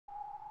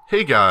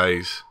Hey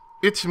guys,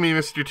 it's me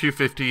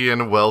Pt.217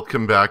 and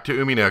welcome back to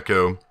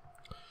Umineko.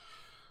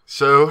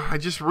 So, I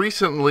just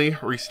recently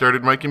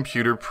restarted my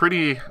computer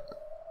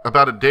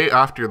about a day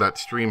after that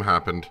stream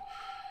happened.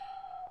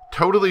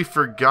 Totally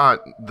forgot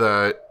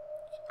that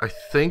I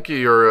think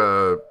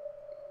your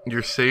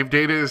save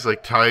data is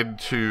like tied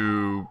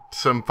to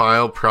some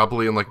file,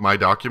 probably in like my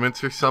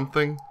documents or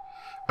something.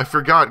 I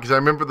forgot because I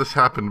remember this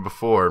happened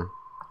before.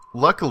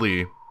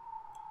 Luckily,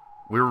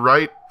 we're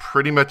right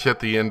pretty much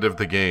at the end of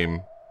the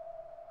game.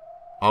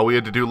 All we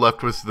had to do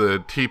left was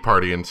the tea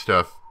party and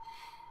stuff.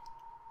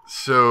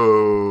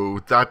 So,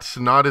 that's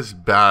not as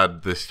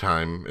bad this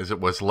time as it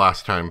was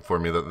last time for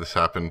me that this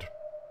happened.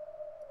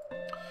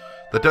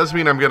 That does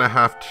mean I'm going to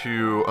have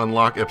to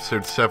unlock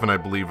episode 7, I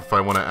believe, if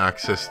I want to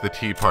access the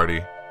tea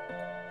party.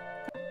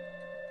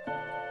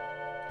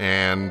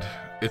 And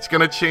it's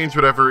going to change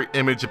whatever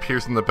image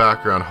appears in the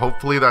background.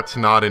 Hopefully that's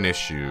not an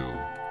issue.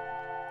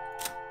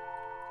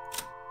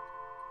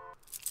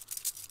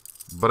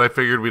 But I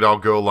figured we'd all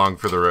go along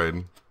for the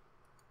ride.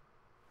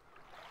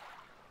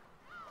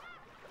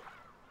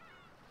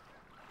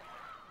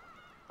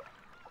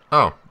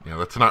 Oh, yeah,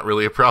 that's not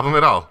really a problem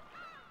at all.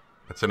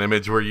 That's an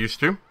image we're used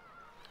to.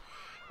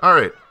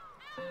 Alright,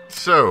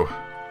 so,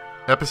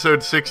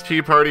 episode 6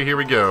 Tea Party, here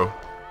we go.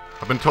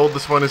 I've been told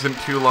this one isn't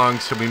too long,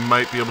 so we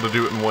might be able to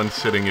do it in one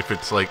sitting if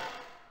it's, like,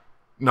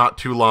 not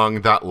too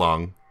long, that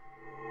long.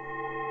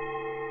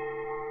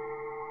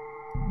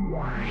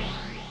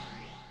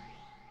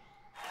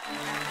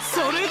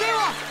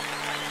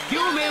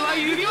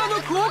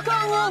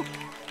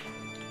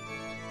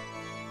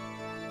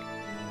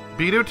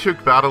 Pt.2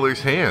 took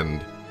Battler's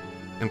hand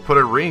and put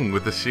a ring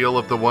with the seal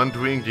of the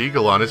one-winged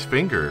eagle on his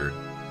finger.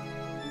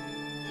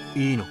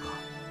 いいのか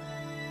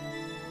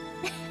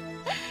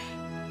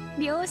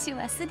領主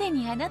はすで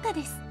にあなた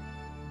です。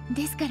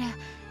ですから、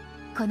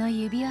この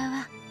指輪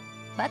は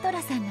バト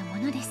ラさんのも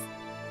のです。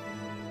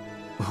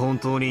本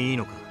当にいい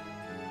のか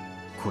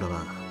これ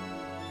は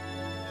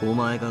お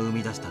前が生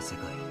み出した世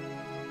界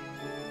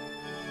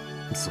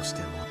そし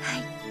てもうは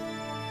い、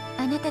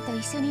あなたと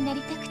一緒にな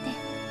りたくて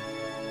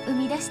生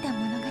み出した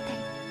物語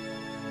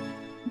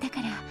だ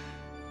か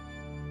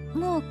ら、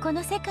もうこ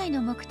の世界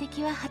の目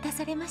的は果た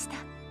されました。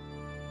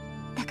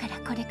だから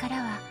これから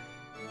は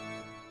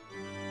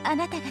あ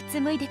なたが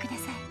紡いでください。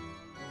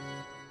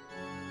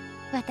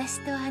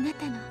私とあな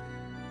たの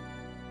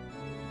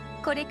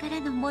これか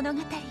らの物語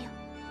を。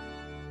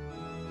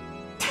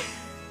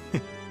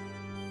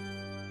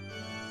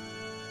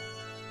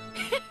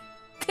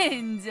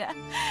賢者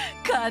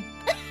か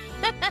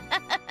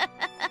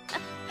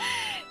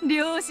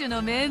領主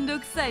のめんど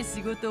くさい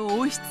仕事を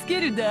押し付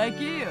けるだ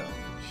けよ。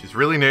 She's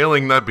really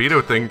nailing that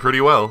Pt.2 thing pretty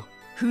well.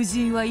 夫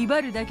人は威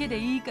張るだけで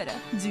いいから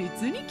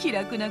実に気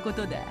楽なこ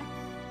とだ。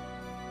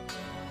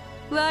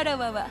わら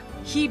わは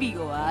日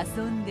々を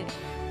遊んで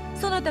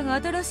そなた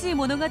が新しい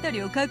物語を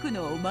書く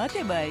のを待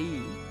てばい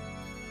い。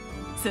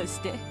そし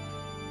て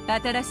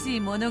新しい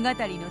物語の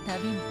たびに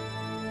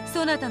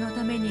そなたの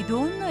ために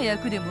どんな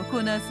役でも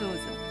こなそうぞ。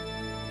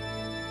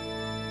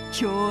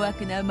凶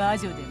悪な魔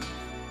女でも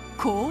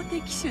公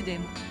的種で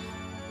も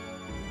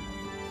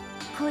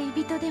恋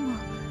人でも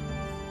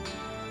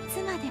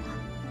妻でも。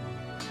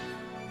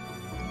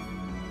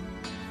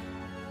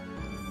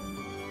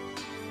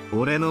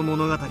俺の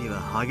物語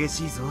は激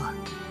しいぞ。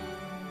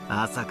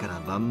朝から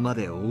晩ま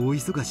で大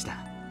忙しだ。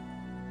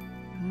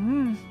う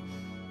ん、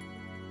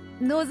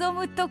望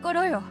むとこ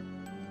ろよ。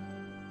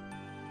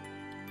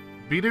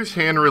Pt.2's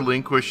hand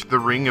relinquished the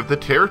ring of the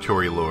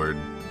Territory Lord.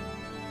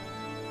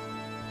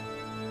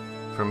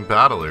 From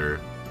Battler,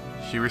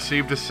 she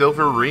received a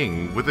silver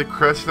ring with a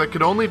crest that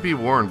could only be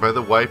worn by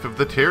the wife of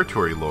the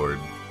Territory Lord.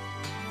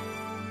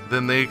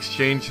 Then they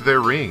exchanged their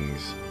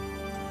rings,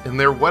 and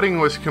their wedding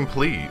was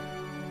complete.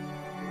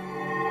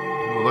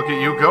 Look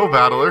at you go,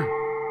 Battler.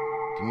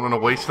 Didn't want to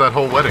waste that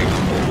whole wedding.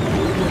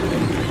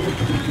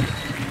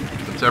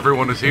 Since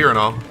everyone was here and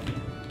all.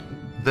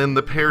 Then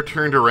the pair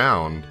turned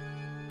around,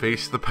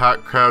 faced the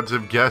packed crowds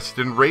of guests,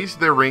 and raised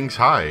their rings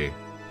high.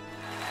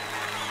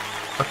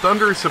 A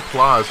thunderous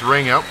applause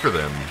rang out for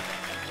them.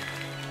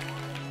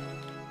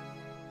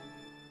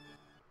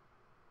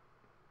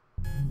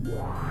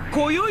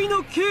 今宵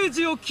の慶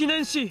事を記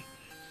念し、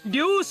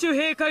領主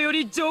陛下よ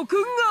り叙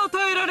勲が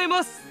与えられ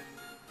ます。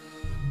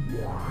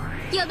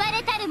呼ば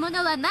れたる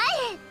者は前へ。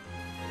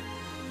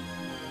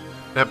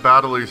 At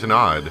Battler's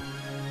nod,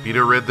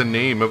 Pt.2 read the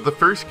name of the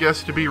first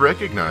guest to be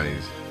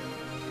recognized.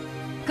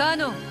 カ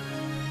ノン、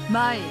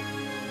前へ。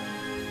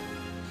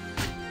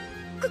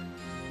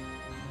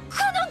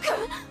カノン君。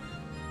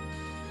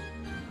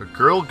 A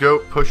girl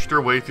goat pushed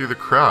her way through the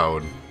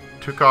crowd,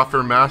 took off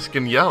her mask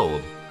and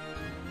yelled.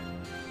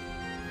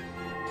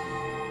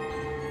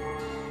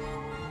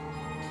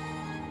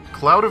 A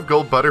cloud of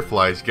gold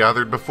butterflies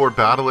gathered before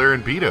Battler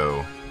and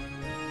Pt.2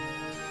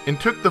 and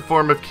took the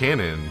form of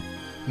Cannon,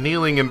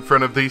 kneeling in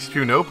front of these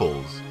two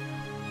nobles.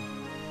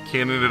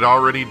 Cannon had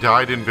already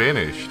died and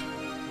vanished.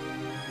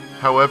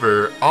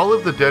 However, all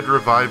of the dead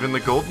revive in the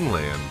Golden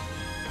Land.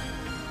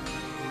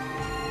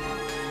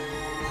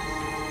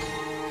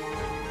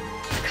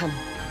 かの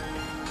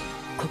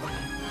ここに。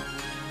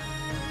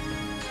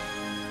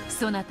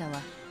そなた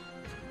は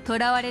囚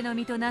われの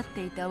身となっ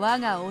ていた我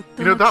が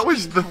夫 You know, の that 危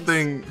was 機 the に対し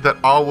thing that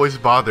always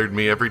bothered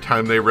me every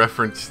time they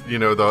referenced, you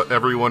know, the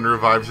everyone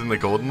revives in the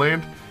Golden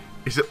Land,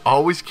 is it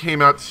always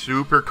came out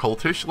super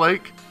cultish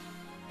like.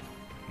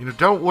 You know,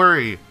 don't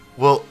worry,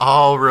 we'll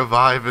all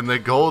revive in the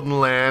Golden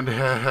Land,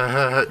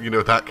 you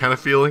know, that kind of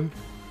feeling.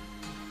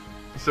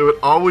 So it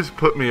always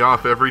put me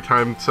off every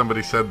time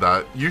somebody said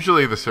that,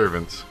 usually the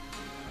servants.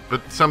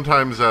 But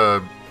sometimes,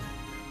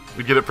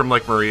 we get it from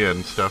like Maria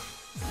and stuff.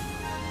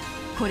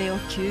 これを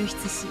救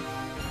出し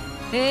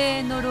永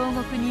遠の牢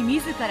獄に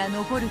自ら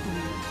残るとい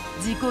う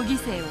自己犠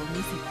牲を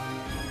見せ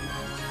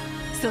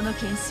た。その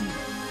献身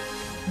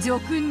叙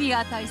勲に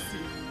値す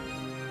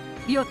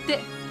る。よっ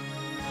て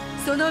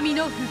その身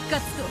の復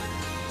活と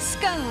士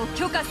官を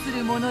許可す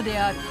るもので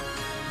ある。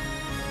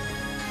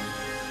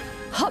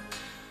はっ、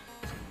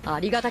あ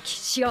りがたき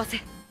幸せ。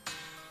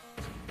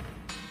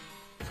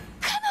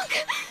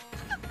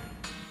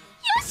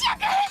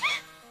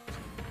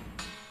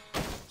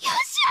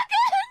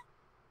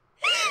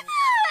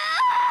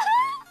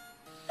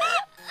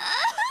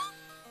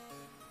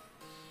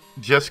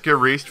Jessica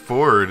raced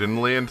forward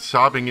and landed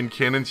sobbing in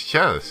Cannon's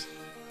chest.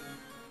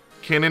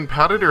 Cannon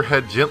patted her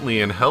head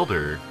gently and held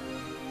her.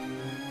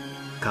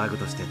 家具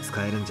として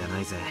使えるんじゃな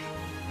いぜ。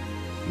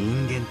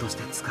人間とし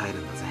て使える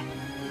んだぜ。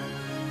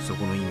そ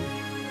この意味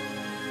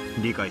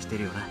理解して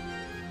るよな。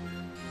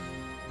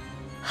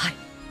はい。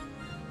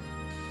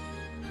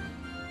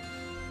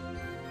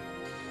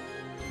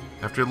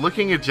 After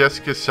looking at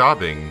Jessica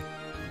sobbing,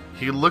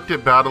 he looked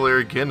at Battler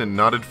again and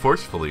nodded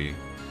forcefully.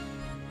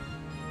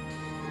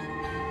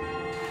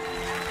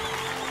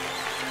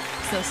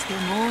 そして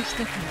もう一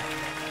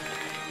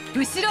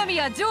組、後ろ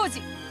宮ジョー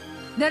ジ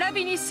並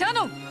びにシャ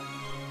ノン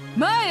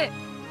前へ。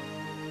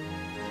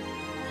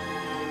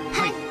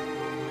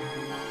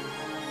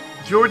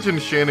 George and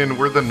Shannon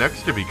were the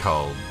next to be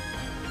called.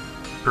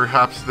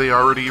 Perhaps they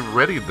already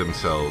readied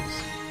themselves.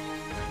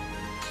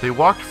 They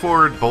walked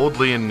forward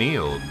boldly and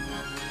kneeled.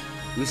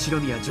 後ろ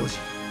宮ジョージ、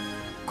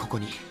ここ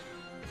に。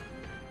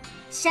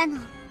シャノン、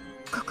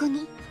ここ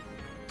に。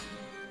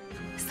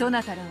そ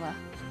なたらは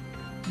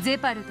ゼ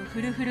パルと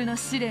フルフルの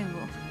試練を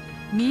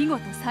見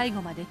事最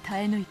後まで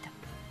耐え抜いた。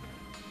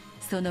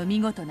その見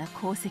事な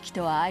功績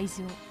と愛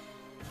情、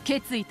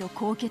決意と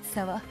高潔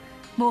さは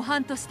模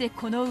範として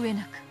この上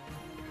なく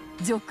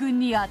叙勲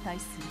に値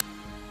す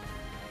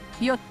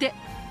る。よって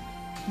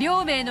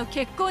両名の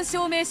結婚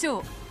証明書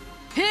を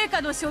陛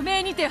下の署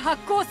名にて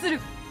発行す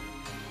る。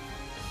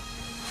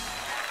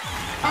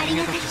あり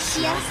がたき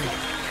幸せ。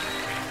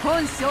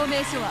本証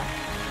明書は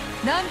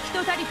何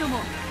人たりとも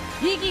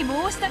異議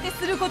申し立て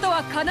すること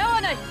はかな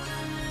わない。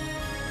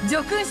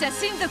叙勲者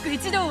親族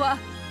一同は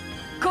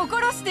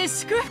心して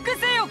祝福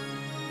せよ。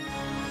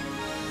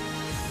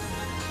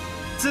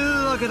つ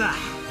うわけだ。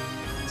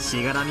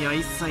しがらみは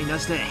一切な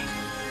しで、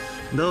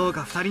どう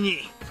か二人に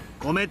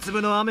米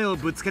粒の雨を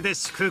ぶつけて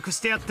祝福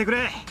してやってくれ。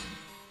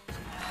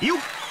よっ、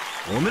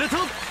おめでとう、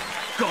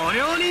ご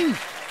両人。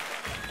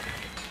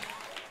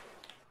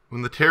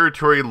 When the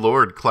territory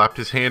lord clapped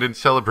his hand in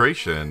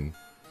celebration,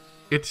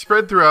 it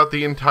spread throughout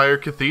the entire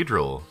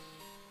cathedral.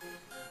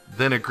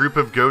 Then a group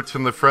of goats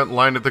in the front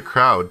line of the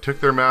crowd took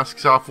their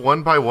masks off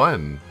one by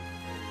one.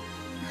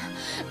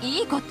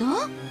 いいこと？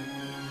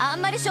あ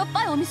んまりしょっ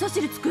ぱいお味噌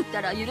汁作っ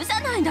たら許さ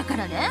ないんだか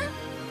らね。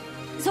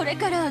それ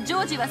からジョ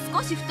ージは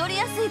少し太り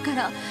やすいか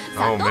ら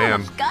砂糖は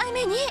控え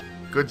めに。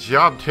Good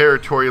job,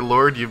 territory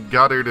lord. You've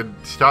got her to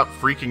stop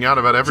freaking out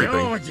about ジョ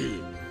everything. ー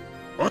ジ、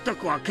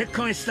男は結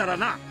婚したら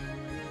な、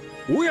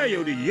親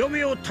より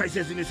嫁を大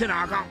切にせ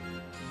なあかん。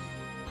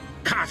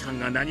母さん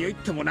が何を言っ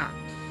てもな、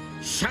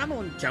シャ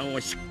ノンちゃんを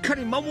しっか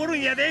り守る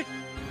んやで。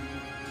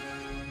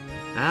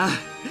ああ、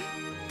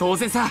当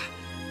然さ。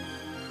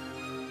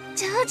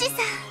ジョージさ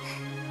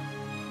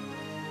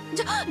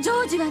ん、ジ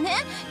ョージはね、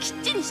きっ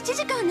ちり7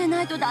時間寝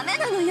ないとダメ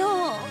なの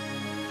よ。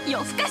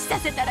夜更かしさ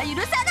せたら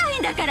許さない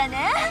んだから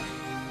ね。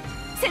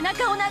背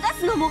中を流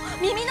すのも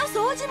耳の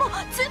掃除も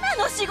妻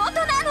の仕事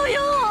なの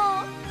よ。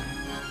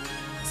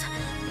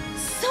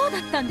そうだ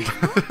ったんです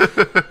か？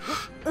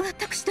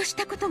私とし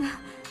たことが。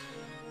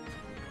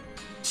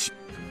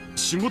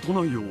仕事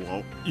内容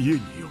は家に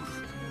よ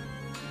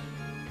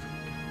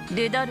る。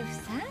ルドルフ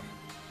さん、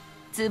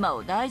妻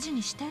を大事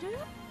にしてる？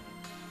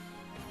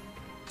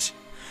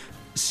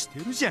して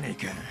るじゃね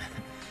えか。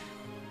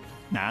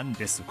なん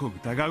でそこ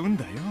疑うん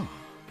だよ。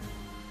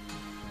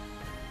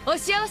お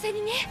幸せ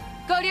にね、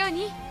ご両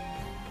人。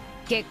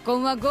結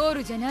婚はゴー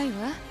ルじゃないわ。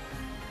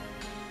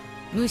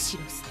むし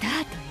ろスター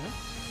トよ。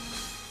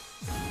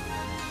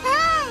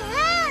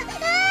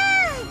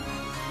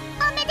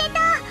おめでとう、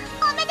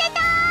おめでと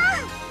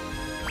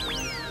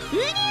う。う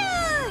りゅ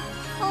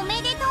う、お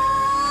めでと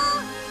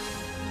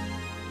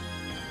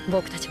う。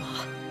僕たちも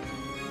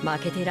負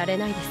けていられ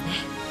ないですね。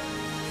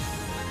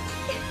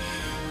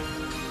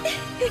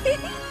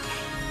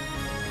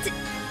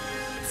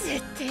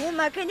絶対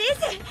負けねえ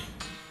ぜ。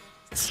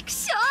畜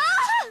生。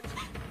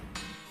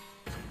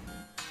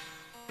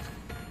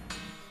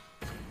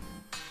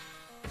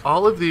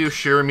all of the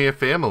Ushirimiya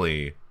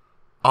family,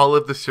 all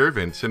of the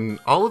servants, and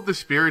all of the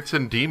spirits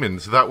and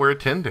demons that were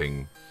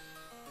attending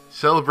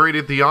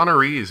celebrated the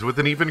honorees with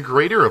an even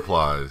greater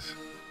applause.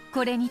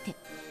 これにて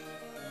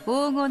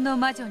黄金の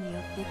魔女によ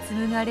って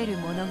紡がれる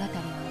物語は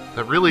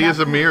That really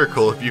is a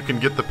miracle if you can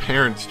get the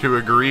parents to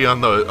agree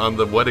on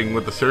the wedding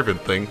with the servant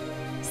thing.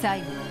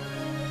 最後は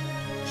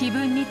気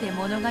分にて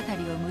物語を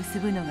結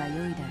ぶのが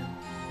良いだろう。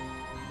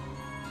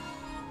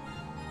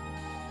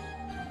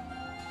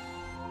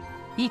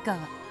以下は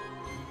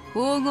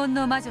黄金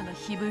の魔女の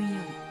碑文より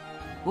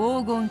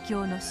黄金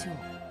鏡の章。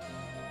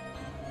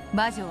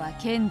魔女は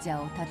賢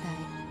者をたた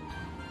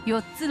え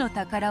4つの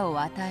宝を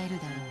与える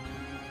だろう。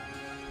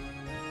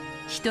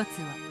一つ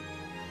は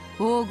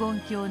黄金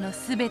鏡の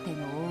すべての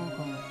黄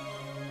金。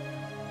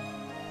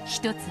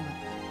一つは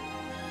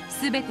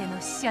すべての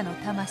死者の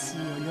魂を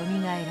よ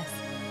みがえらせ。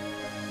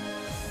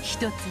一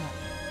つは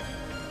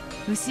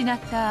失っ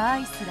た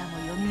愛すらも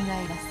よみが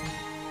えらせ。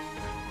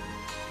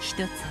一つ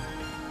は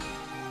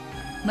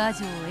魔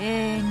女を永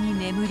遠に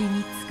眠り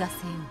につか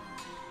せよ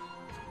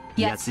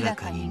う。安ら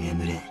かに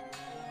眠れ、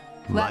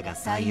我が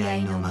最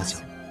愛の魔女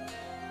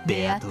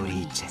ベアト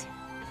リーチェ。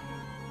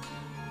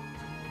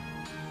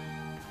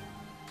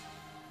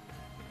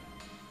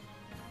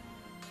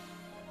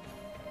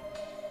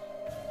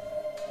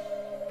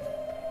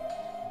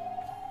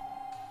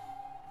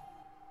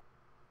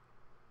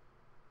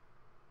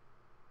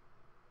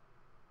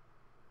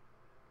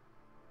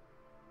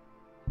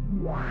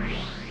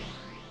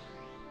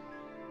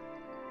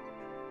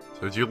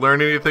So did you learn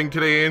anything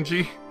today,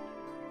 Angie?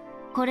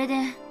 これで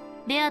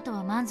ベアと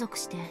は満足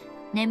して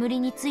眠り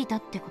についた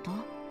ってこと？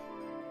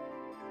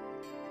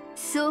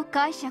そう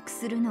解釈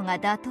するのが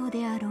妥当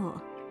であろう。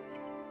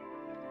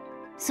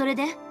それ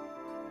で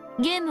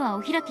ゲームは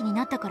お開きに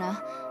なったか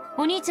ら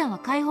お兄ちゃんは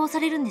解放さ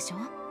れるんでしょ？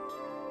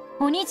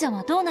お兄ちゃん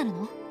はどうなる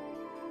の？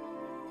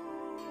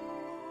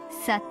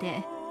さ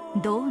て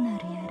どうな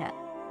るやら。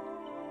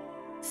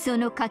そ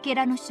のかけ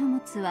らの書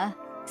物は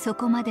そ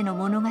こまでの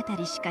物語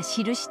しか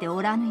記して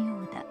おらぬよ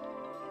うだ。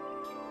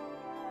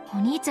お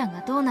兄ちゃん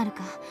がどうなる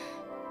か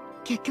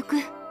結局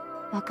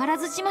分から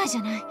ずじまいじ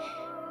ゃない。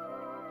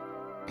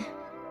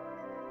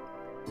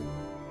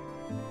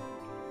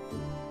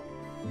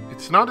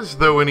It's not as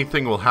though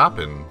anything will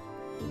happen.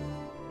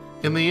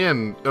 In the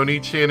end,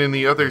 Oni-chan and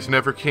the others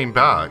never came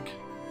back.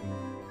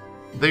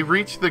 They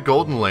reached the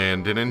Golden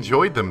Land and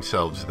enjoyed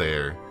themselves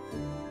there.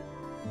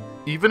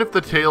 Even if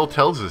the tale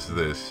tells us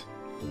this,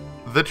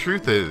 the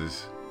truth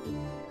is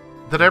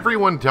that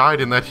everyone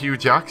died in that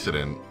huge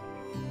accident.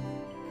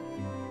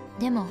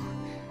 でも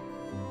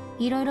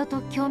いろいろ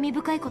と興味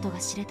深いことが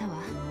知れたわ。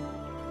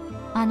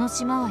あの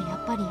島はや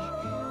っぱり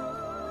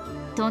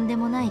とんで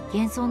もない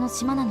幻想の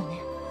島なのね。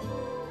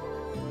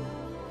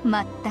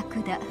まった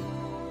くだ。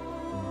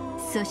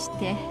そし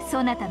て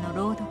そなたの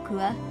朗読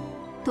は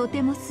と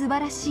ても素晴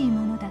らしい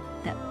ものだっ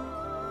た。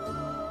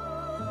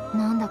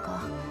なんだ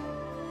か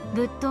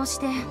ぶっ通し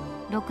て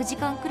6時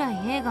間くら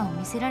い映画を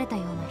見せられた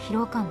ような疲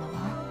労感だわ。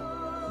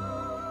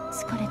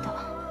疲れた。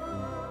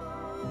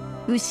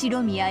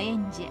後宮エ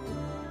ンジェ、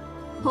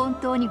本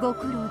当にご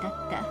苦労だっ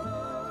た。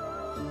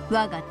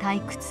我が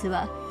退屈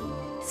は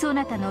そ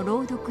なたの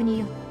朗読に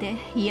よって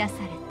癒さ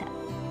れた。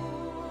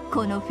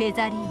このフェ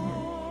ザリーヌ、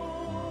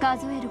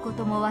数えるこ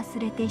とも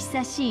忘れて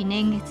久しい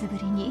年月ぶ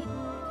りに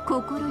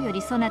心よ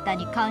りそなた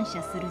に感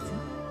謝するぞ。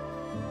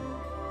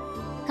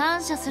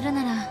感謝する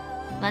なら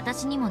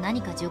私にも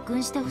何か助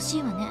訓してほし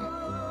いわね。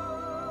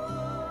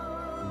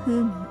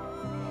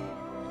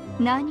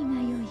何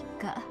が良い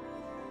か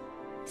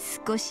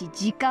少し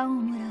時間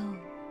をもらおう。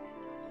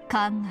考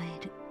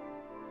える。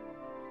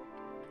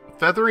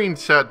Featherine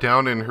sat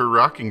down in her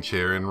rocking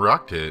chair and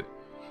rocked it,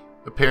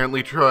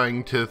 apparently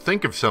trying to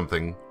think of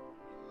something.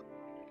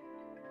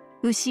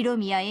 後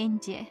宮エン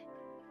ジェ、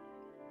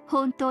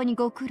本当に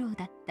ご苦労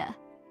だった。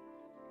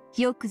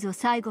よくぞ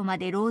最後ま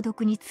で朗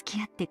読に付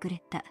き合ってく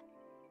れた。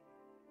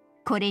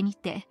これに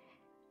て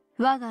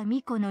我が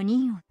巫女の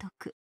任を解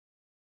く。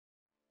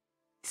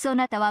そ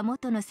なたは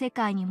元の世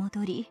界に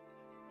戻り、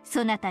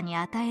そなたに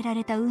与えら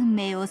れた運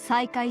命を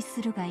再開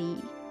するがい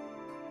い。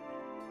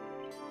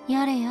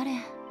やれやれ、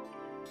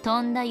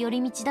とんだ寄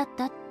り道だっ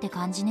たって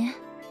感じね。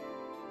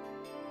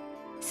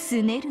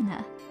すねる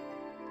な。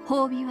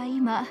褒美は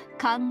今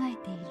考え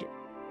ている。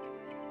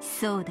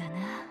そうだな。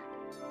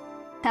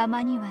た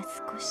まには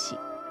少し。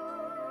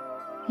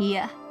い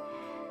や、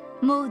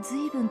もう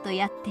随分と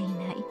やってい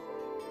ない。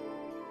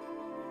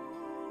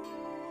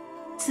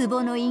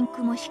壺のイン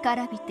クも干か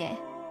らびて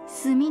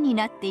墨に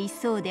なってい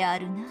そうであ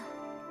るな。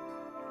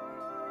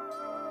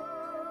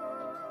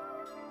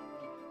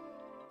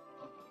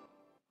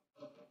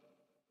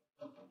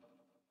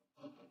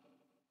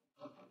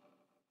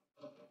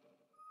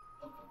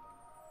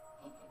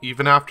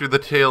Even after the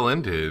tale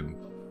ended,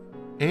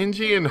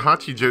 Angie and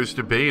Hachijo's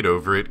debate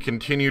over it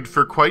continued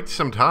for quite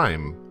some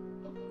time.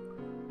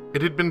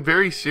 It had been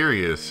very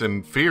serious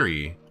and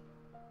fiery.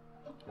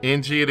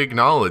 Angie had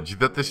acknowledged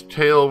that this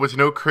tale was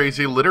no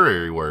crazy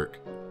literary work.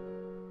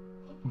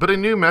 but a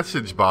new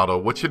message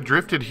bottle which had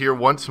drifted here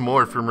once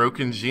more from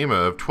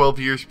Rokinjima of 12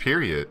 years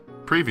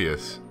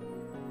previous,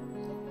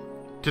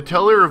 to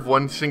tell her of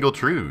one single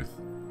truth.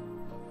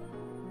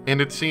 And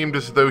it seemed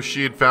as though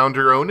she had found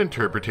her own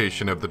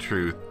interpretation of the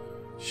truth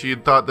she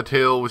had thought the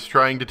tale was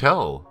trying to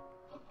tell.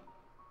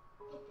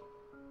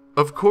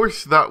 Of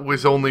course, that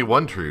was only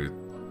one truth,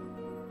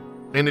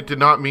 and it did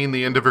not mean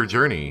the end of her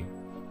journey.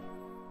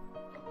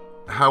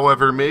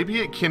 However, maybe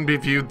it can be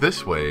viewed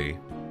this way.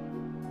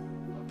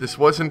 This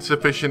wasn't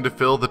sufficient to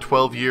fill the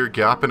 12-year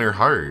gap in her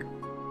heart.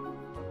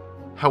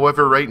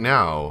 However, right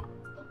now,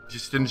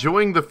 just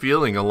enjoying the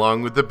feeling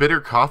along with the bitter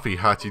coffee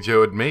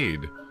Hachijo had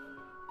made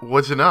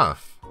was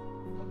enough.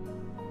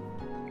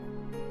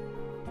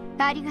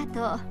 ありが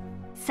とう。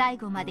最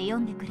後まで読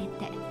んでくれ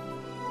て。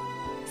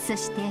そ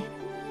して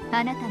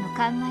あなたの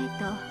考え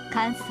と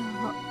感想を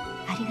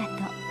ありがと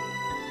う。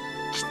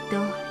きっ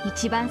と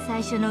一番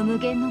最初の無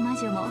限の魔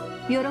女も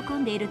喜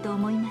んでいると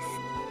思います。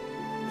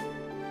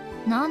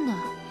なんだ、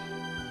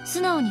素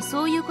直に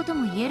そういうこと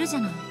も言えるじゃ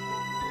ない。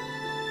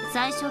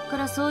最初か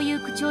らそういう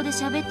口調で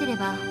喋ってれ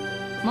ば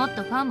もっ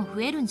とファンも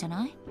増えるんじゃ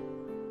ない？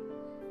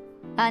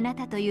あな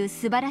たという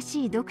素晴ら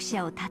しい読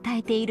者を称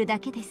えているだ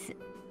けです。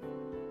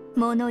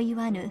物言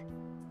わぬ、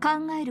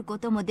考えるこ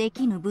ともで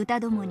きぬ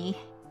豚どもに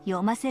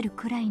読ませる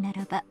くらいな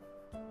らば、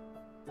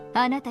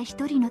あなた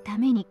一人のた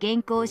めに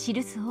原稿を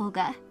記す方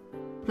が、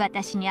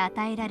私に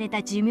与えられ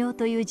た寿命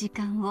という時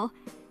間を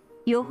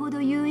よほ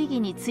ど有意義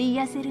に費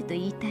やせると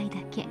言いたいだ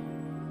け。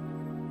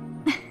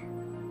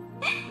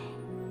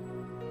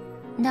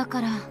だ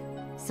から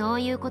そ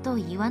ういうことを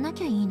言わな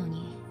きゃいいの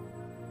に。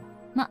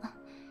ま、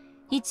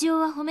一応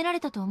は褒められ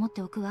たと思っ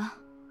ておくわ。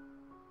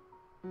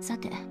さ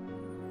て。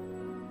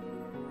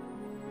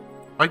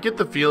I get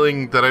the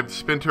feeling that I've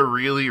spent a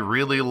really,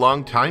 really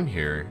long time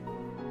here.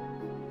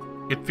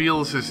 It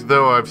feels as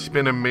though I've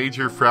spent a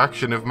major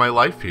fraction of my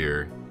life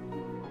here.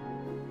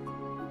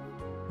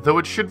 Though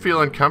it should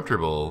feel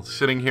uncomfortable,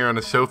 sitting here on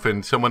a sofa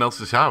in someone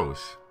else's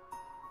house.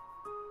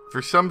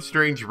 For some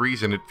strange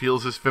reason, it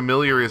feels as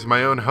familiar as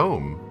my own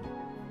home.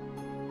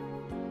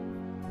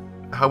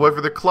 However,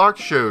 the clock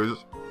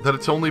shows that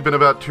it's only been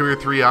about 2 or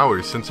 3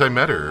 hours since I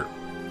met her.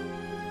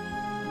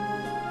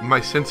 My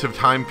sense of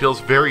time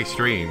feels very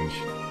strange.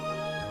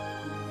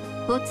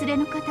 お連れ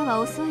の方は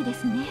遅いで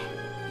すね。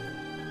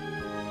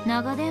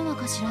長電話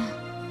かし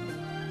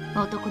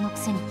ら。男のく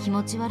せに気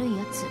持ち悪い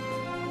やつ。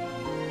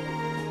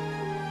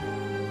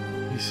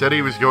He said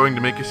he was going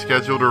to make a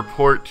scheduled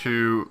report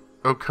to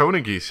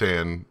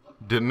Okonagi-san,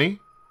 didn't he?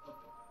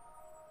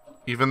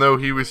 Even though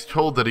he was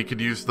told that he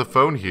could use the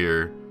phone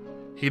here,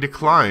 he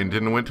declined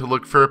and went to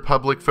look for a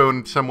public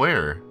phone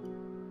somewhere.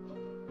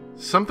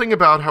 Something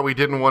about how he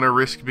didn't want to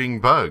risk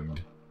being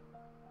bugged.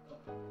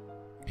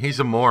 He's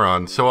a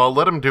moron, so I'll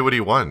let him do what he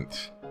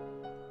wants.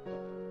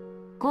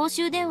 公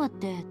衆電話っ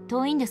て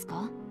遠いんです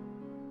か？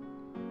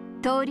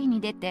通りに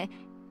出て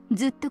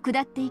ずっと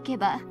下っていけ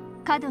ば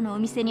角のお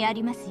店にあ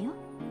りますよ。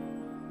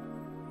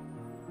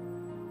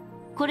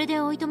これ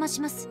でおいとま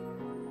します。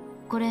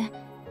これ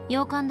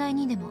洋館代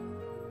にでも。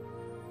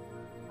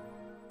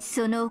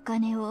そのお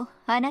金を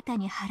あなた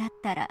に払っ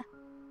たら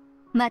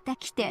また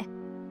来て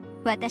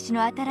私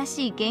の新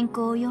しい原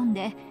稿を読ん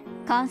で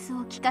感想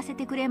を聞かせ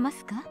てくれま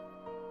すか？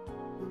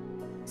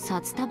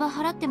札束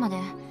払ってまで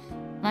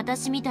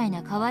私みたい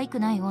な可愛く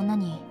ない女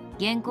に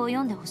原稿を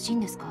読んでほしいん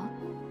ですか？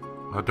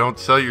 Don't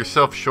sell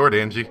yourself short,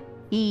 Angie.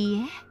 い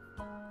いえ、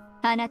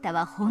あなた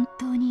は本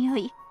当に良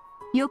い、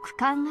よく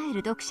考える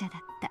読者だ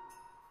った。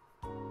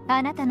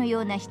あなたのよ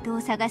うな人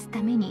を探す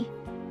ために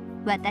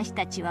私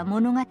たちは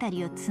物語を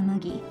紡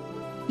ぎ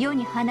世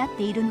に放っ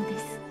ているので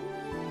す。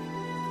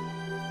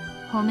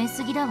褒め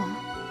すぎだわ。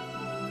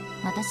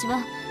私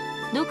は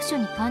読書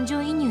に感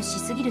情移入し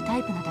すぎるタ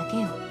イプなだけ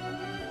よ。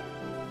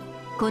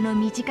この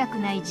短く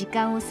ない時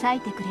間を割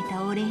いてくれ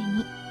たお礼に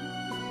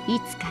い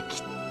つか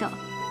きっと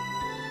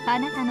あ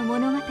なたの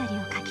物語を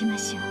書きま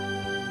しょ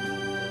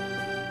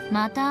う。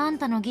またあん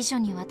たの義書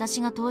に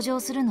私が登場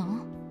する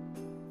の？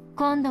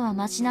今度は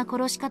マシな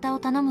殺し方を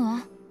頼むわ。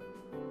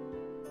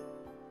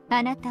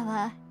あなた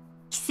は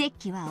奇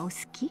跡はお好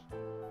き？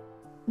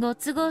ご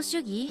都合主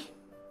義？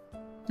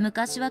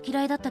昔は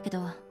嫌いだったけ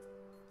ど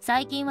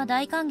最近は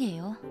大歓迎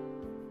よ。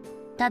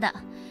ただ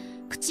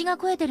口が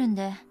肥えてるん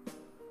で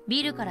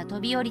ビルから飛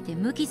び降りて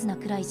無傷な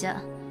くらいじ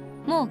ゃ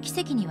もう奇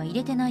跡には入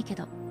れてないけ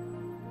ど。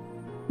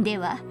で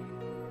は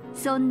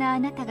そんなあ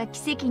なたが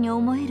奇跡に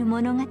思える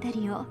物語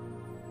を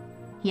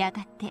や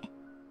がて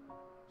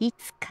い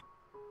つか。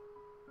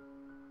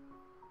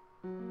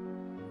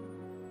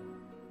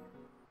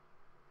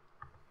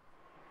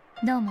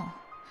どうも。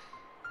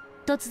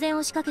突然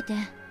押しかけて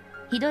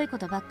ひどいこ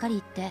とばっかり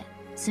言って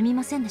すみ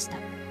ませんでした。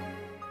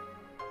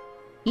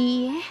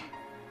いいえ、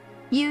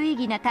有意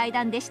義な対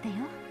談でしたよ。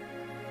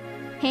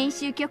編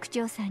集局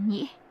長さん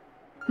に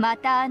ま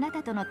たあな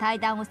たとの対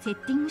談をセッ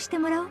ティングして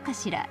もらおうか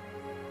しら。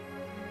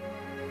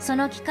そ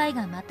の機会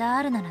がまた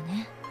あるなら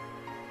ね。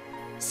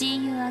See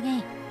you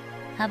again.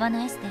 Have a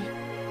nice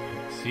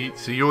day.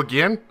 See you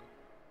again?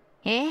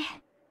 ええ、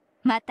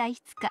またい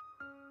つか。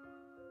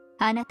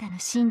あなたの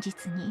真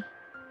実に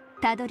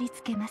たどり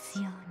着けます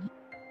ように。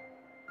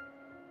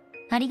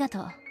ありが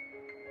と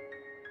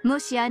う。も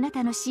しあな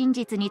たの真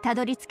実にた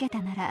どり着け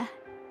たなら、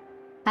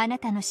あな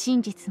たの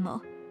真実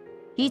も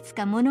いつ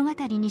か物語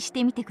にし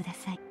てみてくだ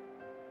さい。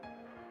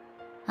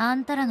あ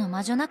んたらの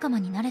魔女仲間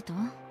になれと？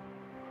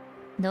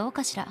どう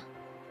かしら。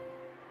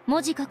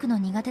文字書くの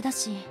苦手だ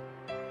し、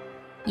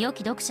良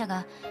き読者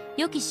が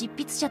良き執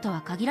筆者と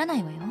は限らな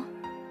いわよ。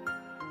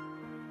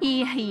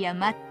いやいや、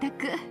全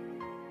く。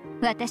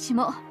私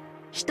も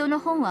人の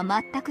本は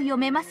全く読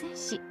めません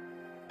し。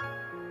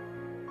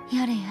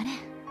やれやれ。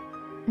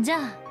じゃあ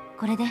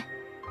これで。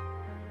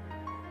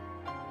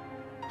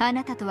あ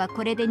なたとは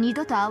これで二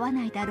度と会わ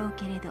ないだろう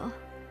けれど、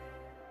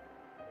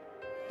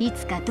い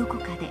つかどこ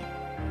かで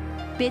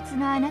別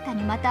のあなた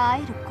にまた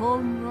会える幸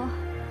運を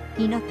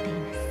祈ってい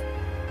ま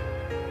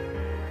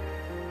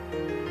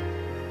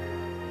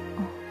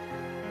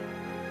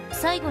す。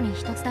最後に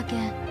一つだけ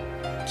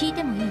聞い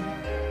てもい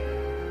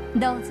い？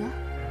どうぞ。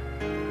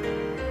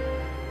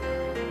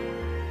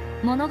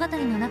物語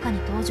の中に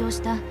登場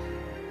したフ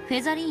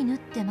ェザリーヌっ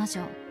て魔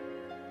女、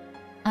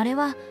あれ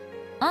は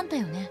あんた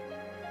よね？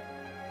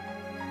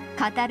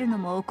語るの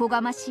もおこが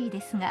ましい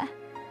ですが、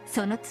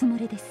そのつも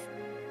りです。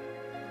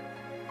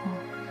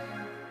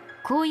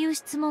こういう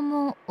質問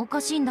もお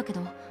かしいんだけ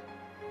ど、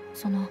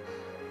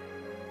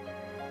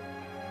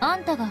あ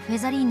んたがフェ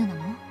ザリーヌな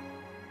の？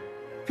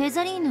フェ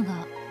ザリーヌが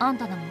あん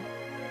たなの？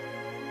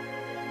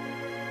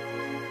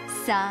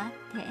さ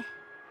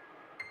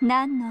て、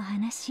何の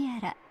話や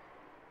ら。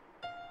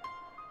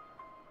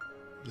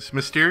This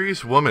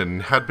mysterious woman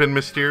had been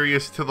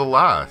mysterious to the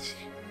last.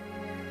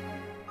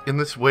 In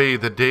this way,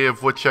 the day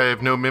of which I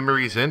have no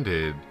memories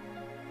ended,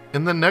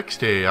 and the next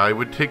day I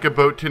would take a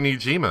boat to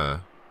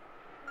Nijima.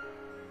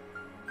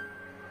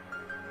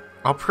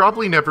 I'll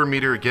probably never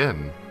meet her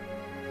again.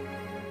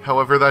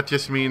 However, that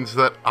just means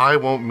that I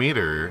won't meet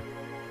her,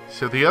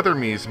 so the other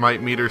me's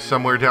might meet her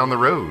somewhere down the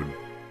road.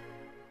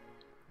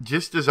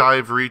 Just as I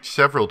have reached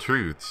several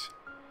truths,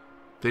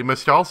 they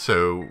must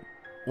also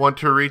want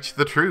to reach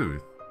the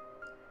truth.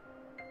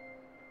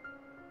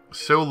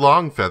 So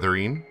long,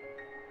 Featherine.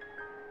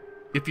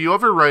 If you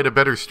ever write a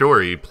better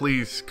story,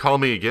 please call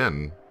me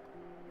again.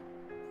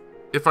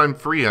 If I'm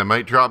free, I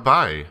might drop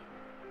by.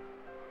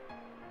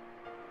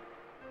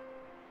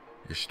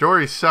 Your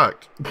story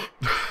sucked.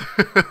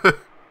 The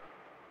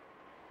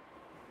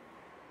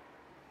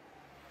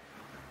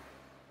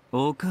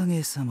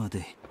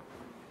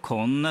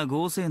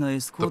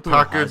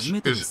package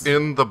is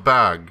in the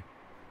bag.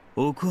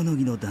 おこの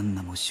ぎの旦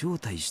那も招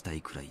待した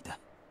いくらいだ。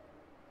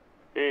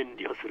遠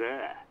慮す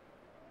ら。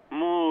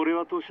もう俺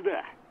は年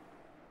だ。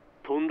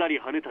飛んだり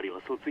跳ねたり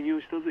は卒業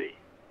したぜ。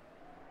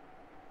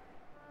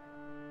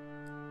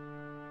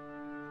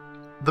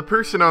The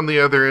person on the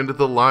other end of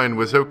the line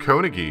was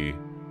Okonagi.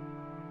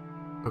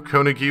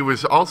 Okonagi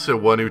was also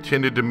one who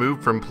tended to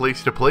move from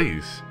place to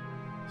place,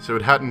 so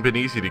it hadn't been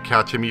easy to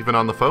catch him even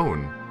on the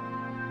phone.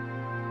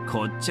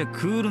 こっちは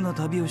クールな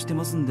旅をして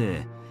ますん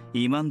で、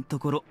今んと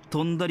ころ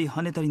飛んだり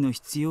跳ねたりの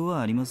必要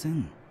はありませ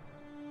ん。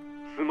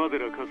スマデ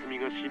ラカスミ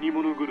が死に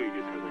物狂いで探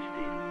し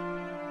ている。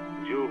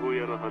情報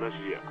屋の話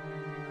じゃ、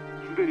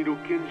すでに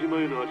六軒島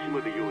への足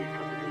まで用意さ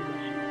せてるら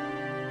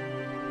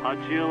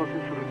しい。鉢合わせす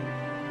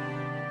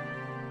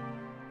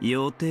る。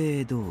予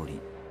定通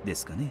りで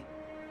すかね。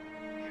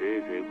せ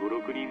いぜい5、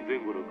6人前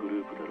後のグ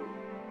ループだろ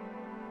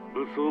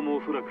う。武装も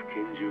おそらく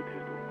拳銃程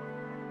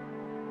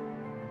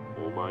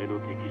度。お前の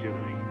敵じゃな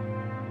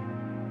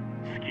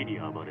い。好きに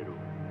暴れろ。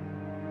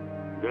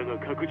だが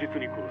確実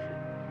に殺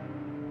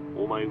せ。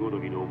お前好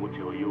みのおもち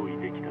ゃは用意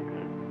できたか？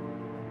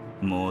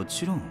も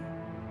ちろん。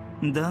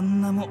旦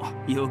那も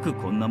よく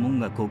こんなもん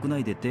が国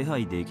内で手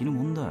配できる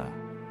もんだ。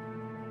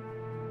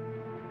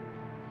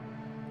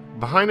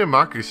Behind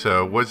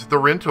Amakusa was the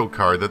rental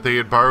car that they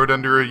had borrowed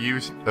under a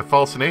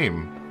false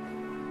name,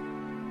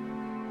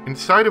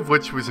 inside of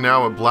which was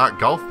now a black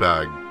golf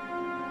bag.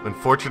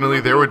 Unfortunately,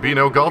 there would be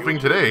no golfing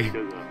today.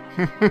 終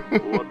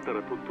わった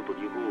らとっとと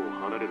日本を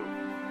離れろ。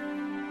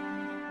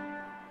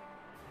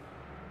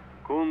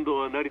今度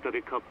は成田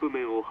でカップ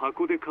麺を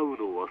箱で買う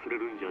のを忘れ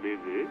るんじゃねえ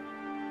ぜ。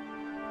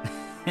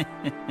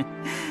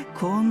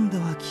今度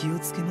は気を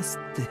つけます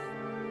って。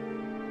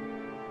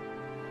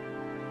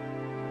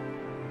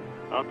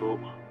あと、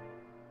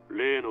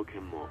例の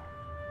件も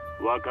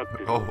分かって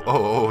る。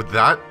Oh,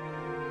 that?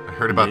 I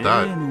heard about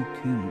that. 例の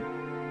件。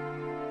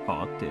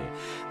はて、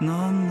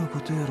何の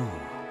ことやろう。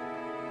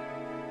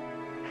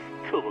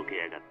とぼけ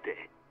やがっ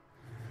て。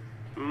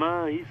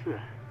まあいいさ。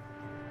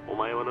お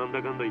前はなん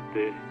だかんだ言っ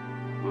て、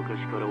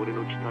昔から俺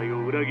の期待を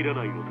裏切ら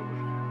ない男さ。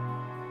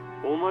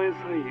お前さ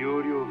え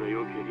要領が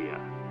良けりゃ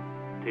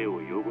手を汚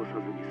さず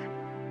に済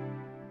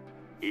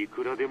む。い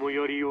くらでも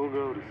やりよう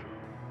があるさ。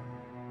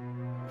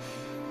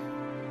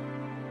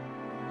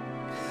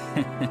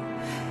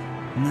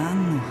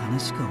何の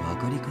話か分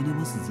かりかね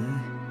ますぜ。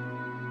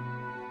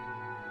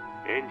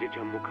エンジェち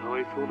ゃんもかわ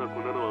いそうな子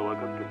なのは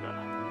分かってんだ。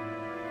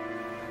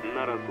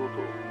ならとうと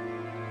う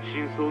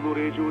真相の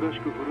令状らし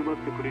く振る舞っ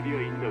てくれり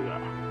ゃいいんだが、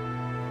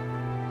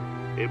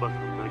エヴァさ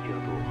ん亡き後、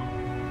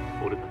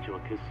俺たちは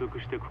結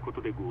束していくこ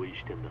とで合意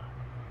してんだ。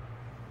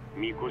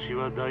みこし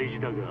は大事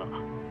だが、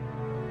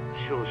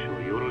少々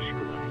よろしく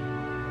な。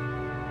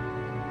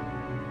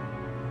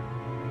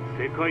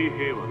世界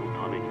平和の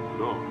ために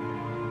も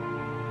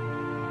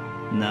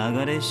な。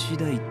流れ次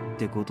第っ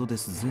てことで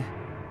すぜ。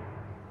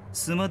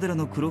スマデラ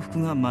の黒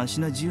服がマ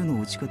シな銃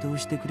の撃ち方を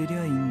してくれり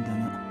ゃいいんだが。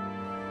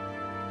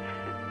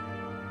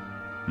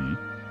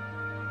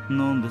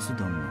なんです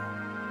旦那。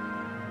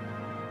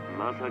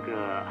まさ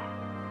か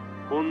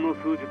ほんの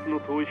数日の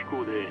逃避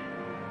行で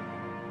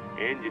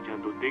エンジちゃ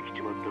んとでき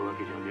ちまったわ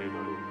けじゃねえだ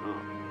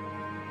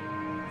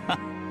ろう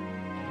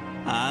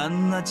な。あ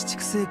んな父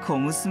くせえ小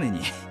娘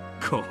に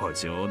ご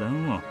冗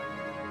談を。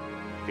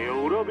いや、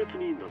俺は別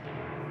にいいんだぜ。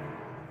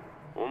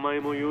お前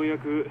もようや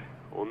く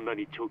女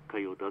にちょっか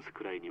いを出す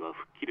くらいには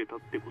吹っ切れたっ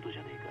てことじ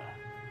ゃね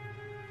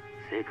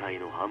えか。世界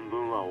の半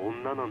分は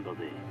女なんだぜ。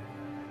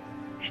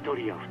一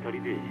人や二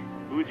人で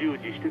うじう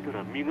じしてた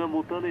ら身が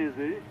持たねえ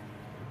ぜ。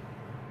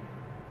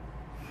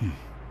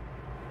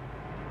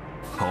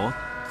おっ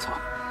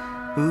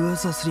と、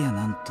噂すりゃ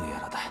なんとや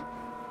らだ。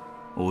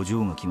お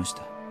嬢が来まし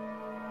た。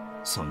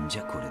そんじ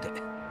ゃこれで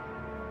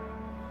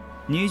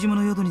新島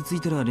の宿に着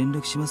いたら連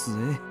絡します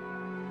ぜ。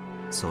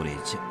それ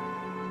じゃ。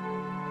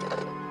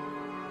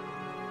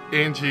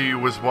Angie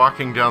was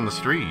walking down the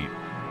street.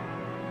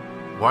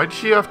 Why'd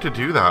she have to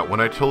do that when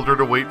I told her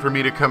to wait for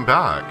me to come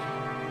back?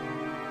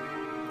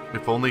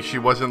 If only she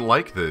wasn't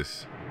like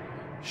this.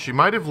 She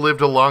might have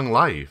lived a long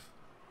life.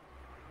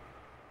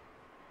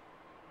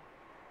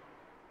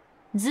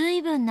 ず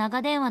いぶん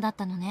長電話だっ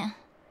たのね。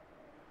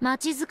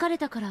待ち疲れ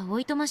たからお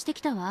いとまして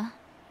きたわ。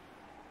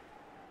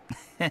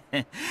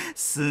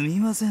すみ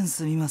ません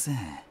すみません。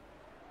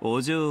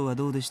お嬢は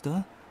どうでし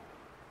た？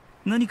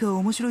何か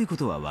面白いこ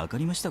とは分か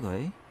りましたか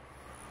い？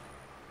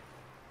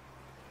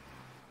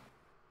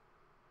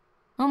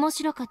面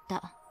白かっ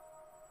た。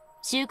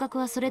収穫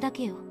はそれだ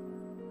けよ。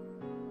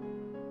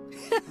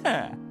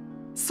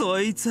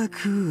そいつはク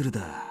ール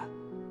だ。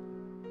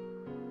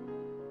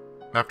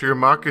After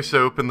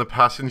Amakusa opened the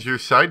passenger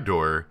side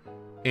door,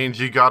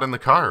 Angie got in the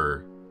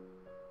car.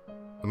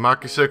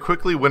 Amakusa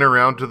quickly went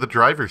around to the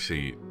driver's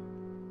seat.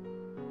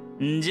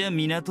 じゃあ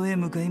港へ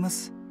向かいま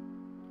す。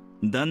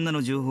旦那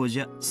の情報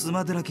じゃス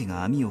マデラ家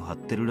が網を張っ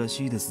てるら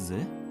しいです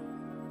ぜ。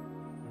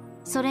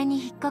それ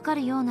に引っかか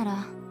るような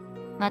ら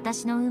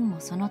私の運も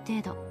その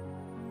程度。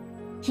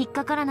引っ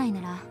かからない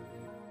なら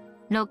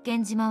六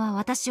軒島は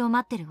私を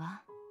待ってる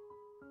わ。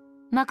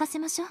任せ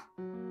ましょう、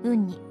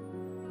運に。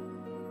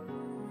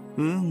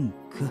運か。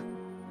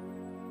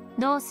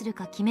どうする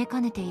か決め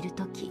かねている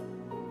時、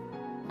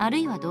ある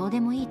いはどう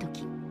でもいい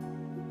時、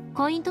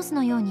コイントス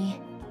のように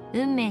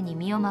運命に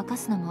身を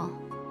任すのも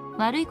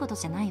悪いこと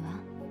じゃないわ。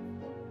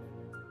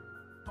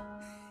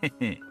へ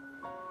へ。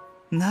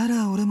な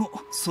ら俺も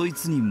そい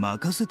つに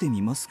任せて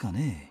みますか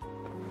ね。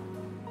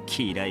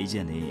嫌いじ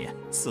ゃねえや、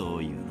そ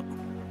ういうの。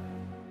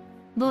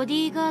ボデ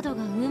ィーガード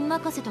が運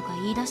任せとか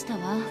言い出した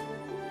わ。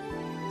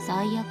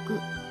最悪。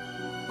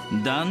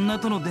旦那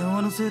との電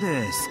話のせい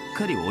ですっ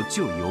かりオ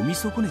チを読み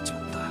損ねちま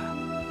っ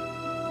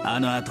た。あ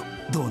の後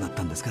どうなっ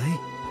たんですかい？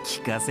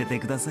聞かせて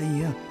ください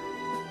よ。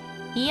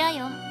嫌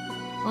よ、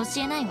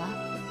教えないわ。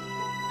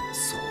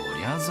そ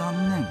りゃ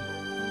残念。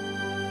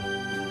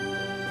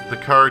The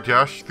car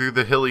dashed through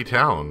the hilly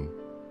town.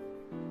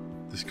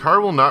 This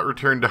car will not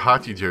return to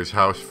Hachijo's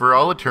house for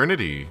all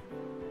eternity.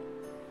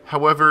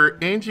 However,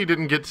 Angie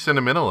didn't get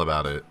sentimental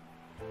about it.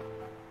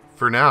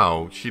 For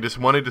now, she just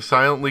wanted to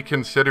silently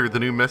consider the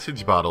new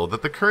message bottle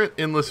that the current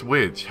endless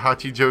witch,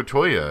 Hachijo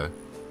Toya,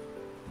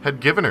 had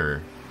given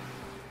her.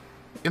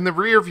 In the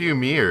rearview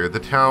mirror, the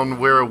town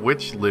where a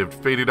witch lived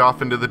faded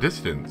off into the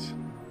distance.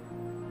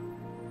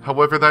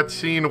 However, that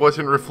scene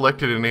wasn't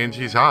reflected in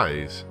Angie's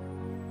eyes.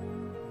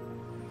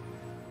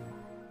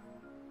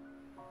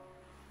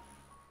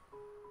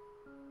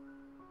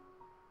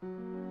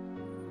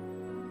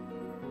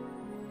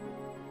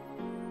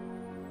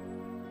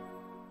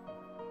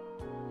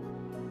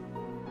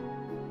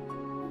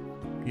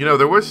 You know,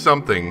 there was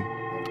something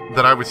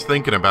that I was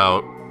thinking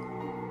about.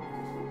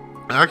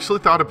 I actually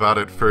thought about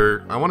it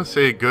for, I want to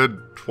say, a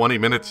good 20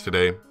 minutes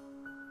today.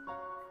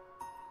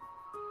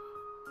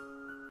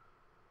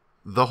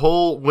 The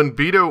whole, when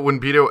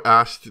Beto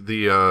asked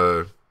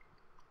the,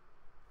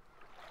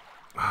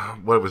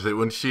 what was it?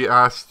 When she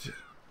asked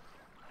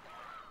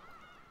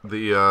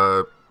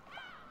the,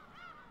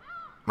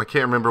 I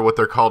can't remember what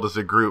they're called as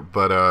a group,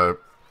 but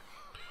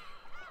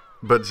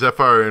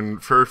Zephyr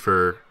and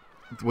Furfur,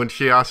 when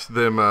she asked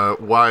them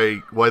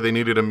why they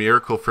needed a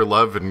miracle for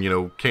love, and, you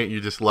know, can't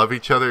you just love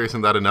each other?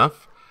 Isn't that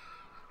enough?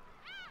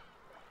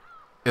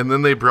 And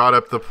then they brought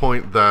up the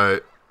point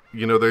that,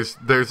 you know, there's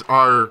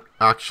are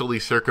actually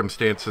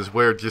circumstances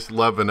where just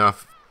love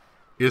enough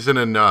isn't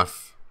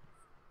enough.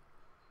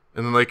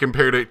 And then they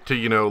compared it to,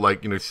 you know,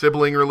 like, you know,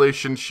 sibling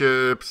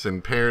relationships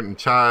and parent and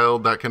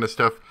child, that kind of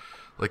stuff.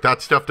 Like,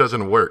 that stuff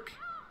doesn't work.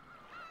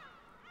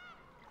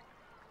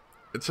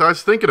 And so I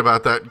was thinking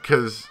about that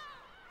because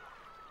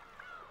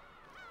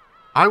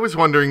I was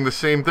wondering the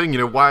same thing, you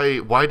know,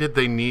 why did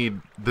they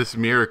need this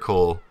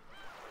miracle?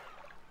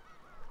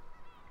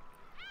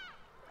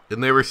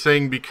 And they were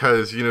saying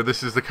because, you know,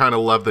 this is the kind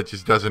of love that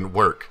just doesn't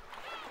work.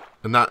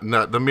 And that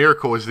the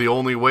miracle is the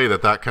only way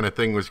that that kind of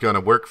thing was going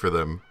to work for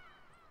them.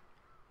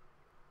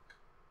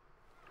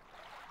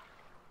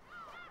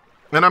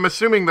 And I'm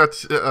assuming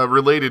that's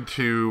related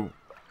to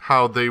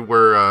how they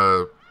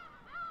were...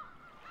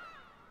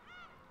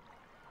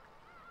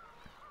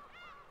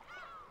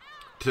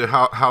 to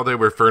how they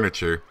were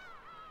furniture.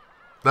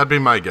 That'd be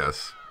my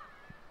guess.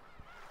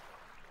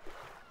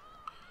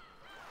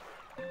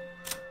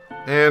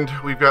 And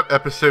we've got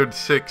episode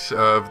 6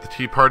 of the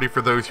Tea Party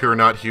for those who are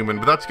not human,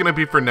 but that's going to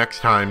be for next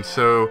time,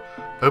 so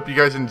I hope you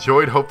guys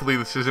enjoyed. Hopefully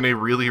this isn't a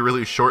really,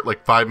 really short,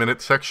 like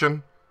 5-minute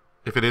section.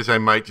 If it is, I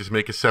might just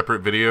make a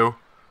separate video.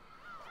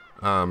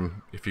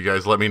 If you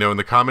guys let me know in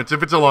the comments.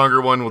 If it's a longer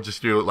one, we'll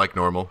just do it like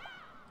normal.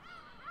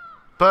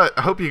 But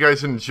I hope you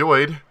guys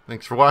enjoyed.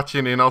 Thanks for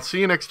watching, and I'll see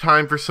you next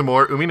time for some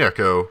more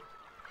Umineko.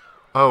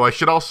 Oh, I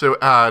should also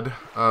add,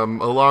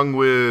 along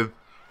with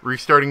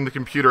restarting the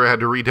computer, I had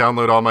to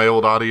re-download all my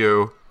old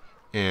audio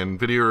and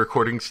video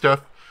recording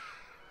stuff.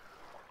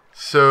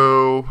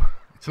 So,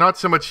 it's not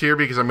so much here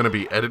because I'm going to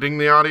be editing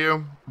the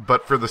audio,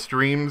 but for the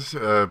streams,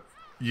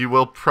 you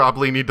will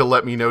probably need to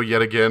let me know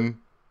yet again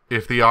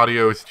if the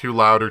audio is too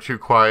loud or too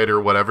quiet or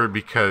whatever,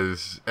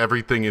 because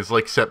everything is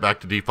like set back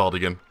to default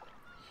again.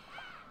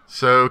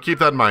 So keep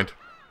that in mind.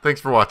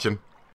 Thanks for watching.